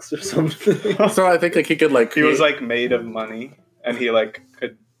banks or something. So I think like he could like He was create- like made of money, and he like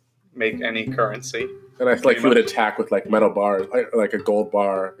could make any currency. and I feel like he would attack with like metal bars, like a gold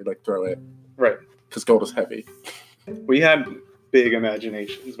bar. He'd like throw it Right. because gold is heavy. We had big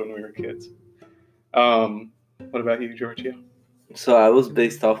imaginations when we were kids. What about you, Giorgio? So I was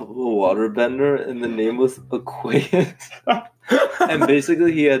based off of a waterbender, and the name was Aquarius. And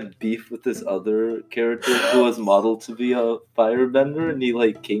basically, he had beef with this other character who was modeled to be a firebender, and he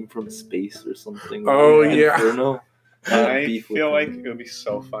like came from space or something. Oh, Like yeah. Inferno. He had I beef with feel him. like it would be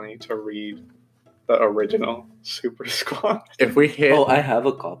so funny to read the original Super Squad. If we hit, Oh, I have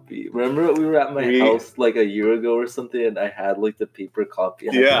a copy. Remember we were at my house like a year ago or something, and I had like the paper copy.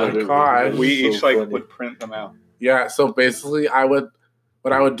 I Yeah. had it God. written. It We was so each like funny. would print them out. yeah. So basically,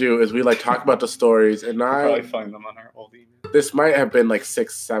 what I would do is we like talk about the stories, and We'll probably I find them on our old email. this might have been like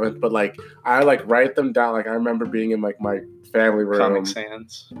 6th, 7th, but like I like write them down. Like I remember being in like my family room. Comic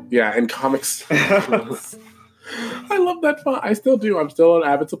Sans. Yeah, and comics. I love that font. I still do. I'm still an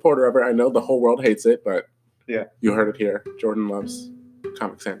avid supporter of it. I know the whole world hates it, but Yeah. you heard it here. Jordan loves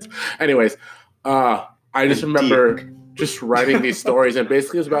Comic Sans. Anyways, I just And remember just writing these stories, and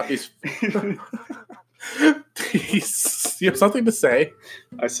basically it was about these. You have something to say?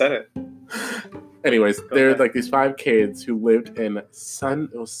 I said it. Anyways, Go there were ahead. like these 5 kids who lived in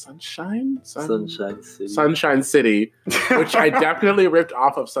Sunshine Sunshine City. which I definitely ripped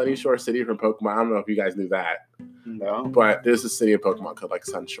off of Sunny Shore City from Pokemon. I don't know if you guys knew that, No. but there's a city in Pokemon called like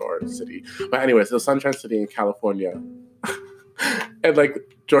Sunshore City. But anyways, it was Sunshine City in California, and like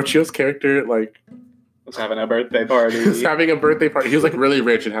Giorgio's character like Was having a birthday party. was having a birthday party. He was like really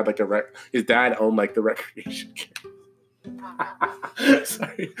rich and had like his dad owned like the recreation.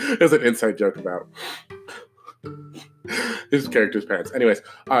 Sorry, there's an inside joke about his character's parents. Anyways,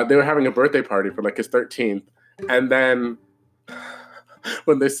 they were having a birthday party for like his 13th, and then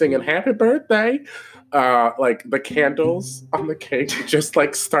when they're singing "Happy Birthday," like the candles on the cake just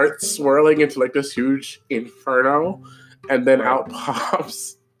like start swirling into like this huge inferno, and then out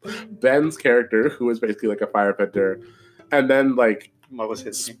pops Ben's character, who is basically like a firebender, and then like What was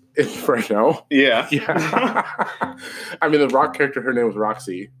his name? Inferno. Yeah. Yeah. I mean, the rock character, her name was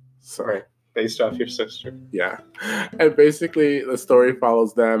Roxy. So, Right. Based off your sister. yeah. And basically, the story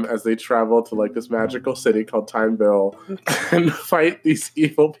follows them as they travel to like this magical city called Timeville and fight these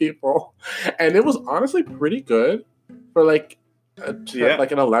evil people. And it was honestly pretty good for like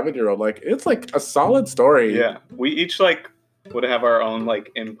like an 11-year-old. Like, it's like a solid story. Yeah. We each like would have our own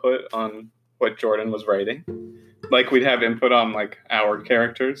like input on what Jordan was writing. Like we'd have input on like our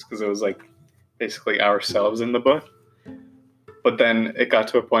characters because it was like basically ourselves in the book. But then it got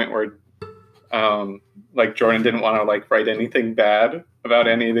to a point where like Jordan didn't want to like write anything bad about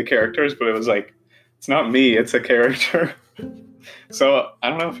any of the characters, but it was like it's not me, it's a character. So I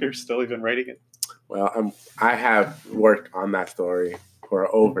don't know if you're still even writing it. Well, I have worked on that story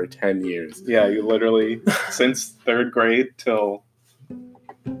for over 10 years. Yeah, you literally since 3rd grade till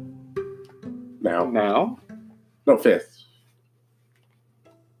now. No, 5th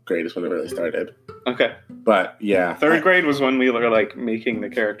grade is when it really started. Okay. But yeah. 3rd grade was when we were like making the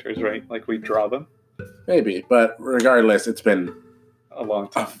characters, right? Like we draw them. Maybe. But regardless, it's been A long a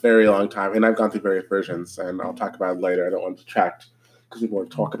time. very long time. And I've gone through various versions, and I'll talk about it later. I don't want to detract because we have more to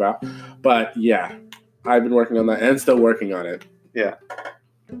talk about. But yeah, I've been working on that and still working on it. Yeah.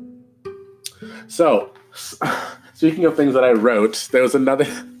 So, speaking of things that I wrote, there was another.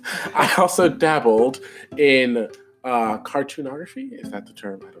 I also dabbled in cartoonography. Is that the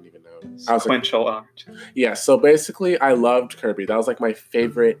term? I don't even know. I was like, Sequential art. yeah. So basically, I loved Kirby. That was like my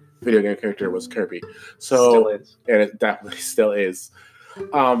favorite video game character was Kirby. So, Still is. and it definitely still is.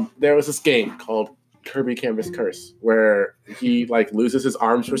 There was this game called Kirby Canvas Curse where he like loses his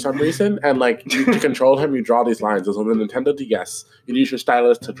arms for some reason, and like to control him, you draw these lines. It was on the Nintendo DS. You'd use your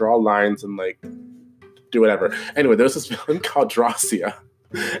stylus to draw lines and like do whatever. Anyway, there was this villain called Dracia,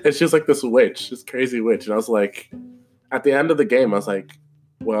 and she was like this witch, this crazy witch. And I was like, at the end of the game, I was like,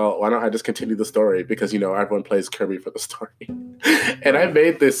 well, why don't I just continue the story? Because, you know, everyone plays Kirby for the story. And I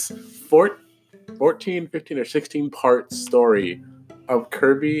made this 14, 15, or 16 part story of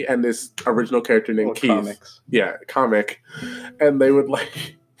Kirby and this original character named Little Keith. comics. Yeah, comic. And they would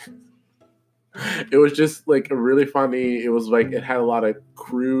like, it was just like a really funny, it was like, it had a lot of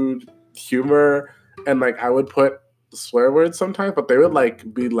crude humor. And like, I would put swear words sometimes, but they would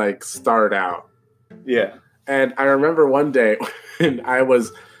like be like starred out. Yeah. And I remember one day when it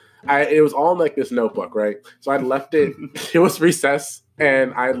was all in like this notebook, right? So I left it, it was recess,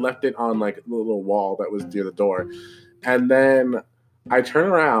 and I left it on like the little wall that was near the door. And then I turn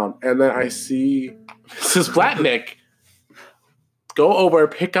around and then I see Mrs. Blatnick go over,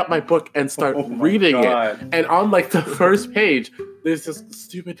 pick up my book, and start reading it. And on like the first page, there's this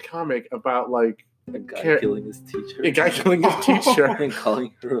stupid comic about like A guy killing his teacher. a guy killing his teacher. And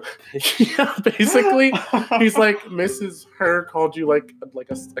calling her a bitch. Yeah, basically, he's like, Mrs. Her called you like a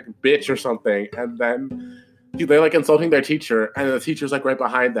bitch or something, and then they're like insulting their teacher, and the teacher's like right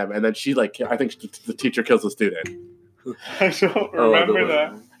behind them, and then she like, I think the teacher kills the student. I don't Oh, the remember way.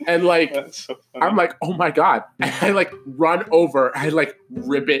 that. And like, That's so funny. I'm like, oh my god. And I like run over, I like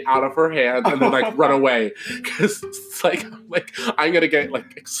rip it out of her hand and then like run away. Because it's like, I'm gonna get like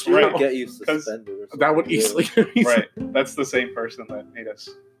Right. expelled. Get you suspended or something. That would easily get me. Right. That's the same person that made us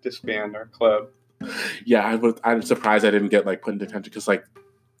disband our club. Yeah, I'm surprised I didn't get like put in detention because like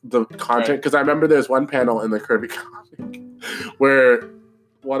the content. Because I remember there's one panel in the Kirby comic where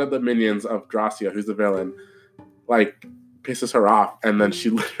one of the minions of Dracia, who's the villain, like pisses her off, and then she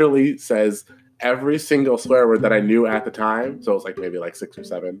literally says every single swear word that I knew at the time. So it was like maybe like 6 or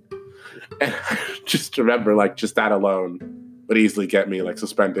 7, and I just remember like just that alone would easily get me like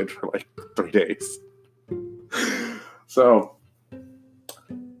suspended for like 3 days. So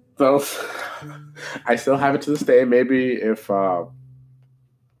those, I still have it to this day. Maybe if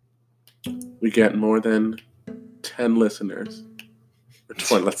we get more than 10 listeners, or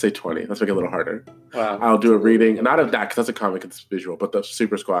 20, let's say 20. Let's make it a little harder. Wow. I'll do a reading, not of that because that's a comic, it's visual, but the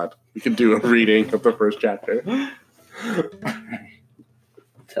Super Squad. We can do a reading of the first chapter.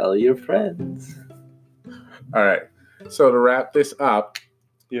 Tell your friends. All right. So to wrap this up,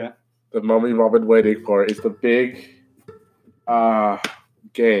 Yeah. the moment you've all been waiting for is the big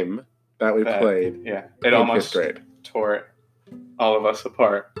game that we played Yeah. It in almost 5th grade. tore all of us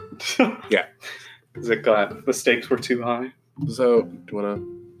apart. Yeah. Because it got, the stakes were too high. So, do you want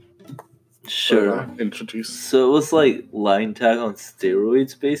Sure. to introduce? So it was like line tag on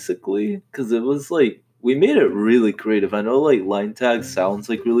steroids, basically, because it was like we made it really creative. I know like line tag sounds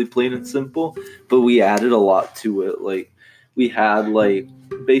like really plain and simple, but we added a lot to it. Like we had like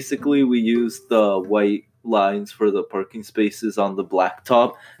basically we used the white lines for the parking spaces on the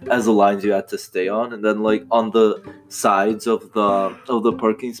blacktop as the lines you had to stay on, and then like on the sides of the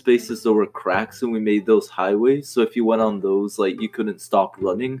parking spaces there were cracks, and we made those highways. So if you went on those, like you couldn't stop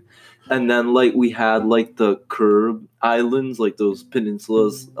running. And then like we had like the curb islands, like those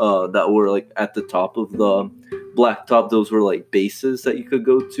peninsulas that were like at the top of the blacktop. Those were like bases that you could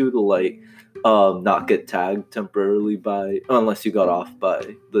go to like not get tagged temporarily by, unless you got off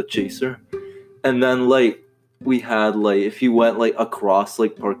by the chaser. And then like we had like if you went like across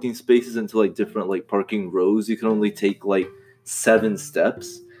like parking spaces into like different like parking rows, you can only take like 7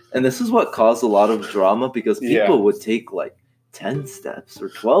 steps. And this is what caused a lot of drama because people would take like 10 steps or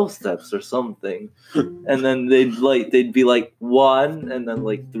 12 steps or something, and then they'd be like 1 and then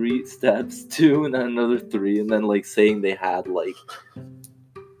like 3 steps, 2 and then another 3, and then like saying they had like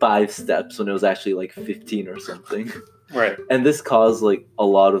 5 steps when it was actually like 15 or something. Right. And this caused like a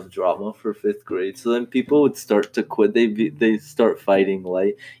lot of drama for 5th grade. So then people would start to quit. They start fighting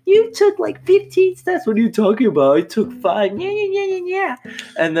like, you took like 15 steps. What are you talking about? I took 5. Yeah.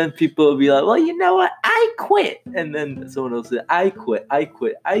 And then people would be like, well, you know what? I quit. And then someone else said, I quit.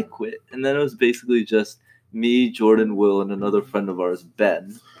 And then it was basically just me, Jordan, Will, and another friend of ours,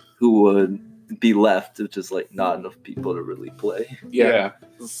 Ben, who would be left, which is like not enough people to really play. Yeah.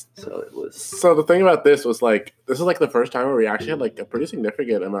 So it was. So the thing about this was like, this is like the first time where we actually had like a pretty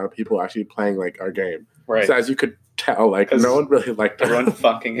significant amount of people actually playing like our game. Right. So as you could tell, like no one really liked it. Everyone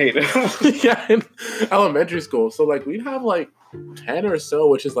fucking hated it. Yeah, in elementary school. So like we'd have like 10 or so,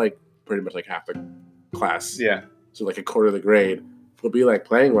 which is like pretty much like half the class. Yeah. So like a quarter of the grade would be like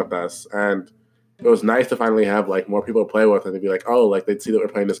playing with us, and it was nice to finally have like more people to play with, and they'd be like, oh, like they'd see that we're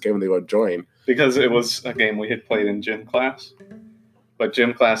playing this game and they would join. Because it was a game we had played in gym class. But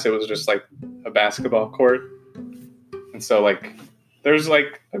gym class, it was just like a basketball court. And so like there's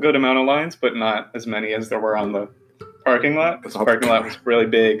like a good amount of lines, but not as many as there were on the parking lot. The parking lot was really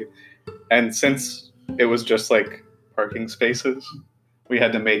big. And since it was just like parking spaces, we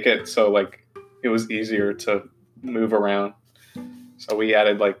had to make it so like it was easier to move around. So we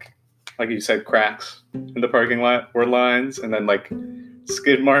added like you said, cracks in the parking lot were lines, and then like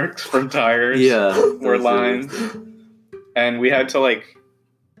skid marks from tires were lines. And we had to like,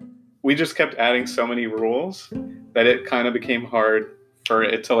 we just kept adding so many rules that it kind of became hard for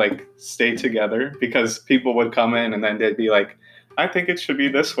it to like stay together, because people would come in and then they'd be like, I think it should be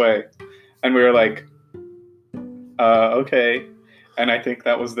this way. And we were like, okay. And I think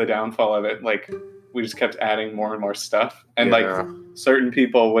that was the downfall of it. Like we just kept adding more and more stuff. And like certain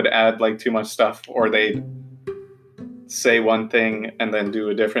people would add like too much stuff, or they'd say one thing and then do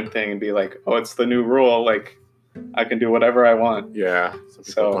a different thing and be like, oh, it's the new rule. Like I can do whatever I want. Yeah. Some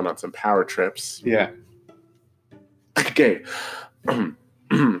people going on some power trips. Yeah. Okay.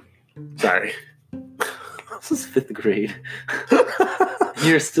 Sorry. This is 5th grade.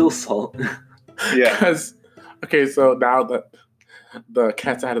 You're still salt. Yeah. Okay, so now that the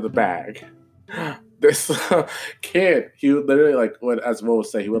cat's out of the bag, this kid, he would literally like as Will would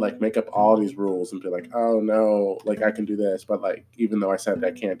say, he would like make up all these rules and be like, oh no, like I can do this, but like even though I said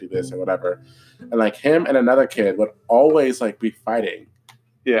I can't do this or whatever. And like him and another kid would always like be fighting.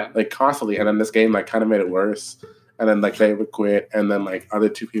 Yeah. Like constantly. And then this game like kind of made it worse. And then like they would quit, and then like other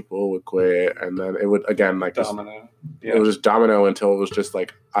two people would quit, and then it would again like Domino. It was just domino until it was just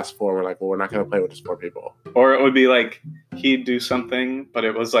like us four. We're like, well, we're not gonna play with just four people. Or it would be like he'd do something, but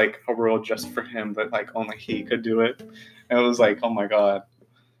it was like a rule just for him that like only he could do it. And it was like, oh my god.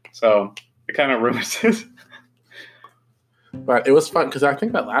 So it kind of ruins it. But it was fun because I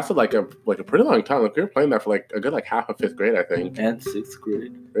think that lasted like a pretty long time. Like we were playing that for like a good like half of 5th grade, I think. And 6th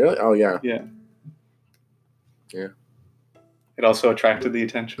grade. Really? Oh yeah. Yeah. Yeah. It also attracted the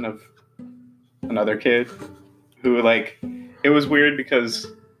attention of another kid who, like, it was weird because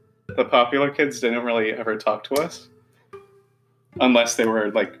the popular kids didn't really ever talk to us unless they were,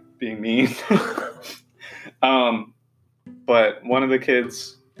 like, being mean. But one of the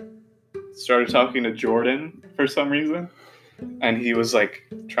kids started talking to Jordan for some reason, and he was, like,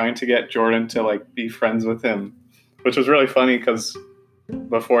 trying to get Jordan to, like, be friends with him, which was really funny because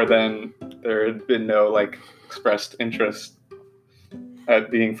before then there had been no, like, expressed interest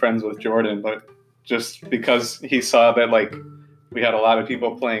at being friends with Jordan, but just because he saw that like we had a lot of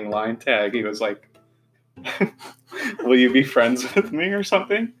people playing line tag, he was like, will you be friends with me or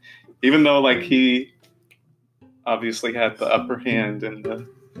something? Even though like he obviously had the upper hand in the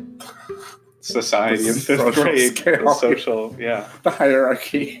society in 5th grade, the social, yeah, the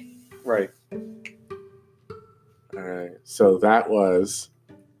hierarchy, right. All right, so that was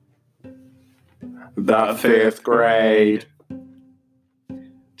the 5th grade.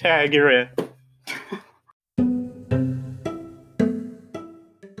 Tag, you're in.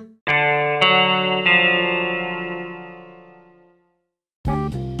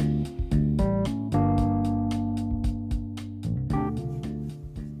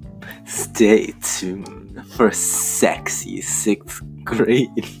 Stay tuned for sexy 6th grade.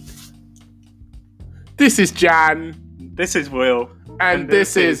 This is Jan. This is Will. And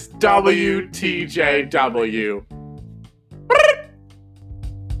this is WTJW.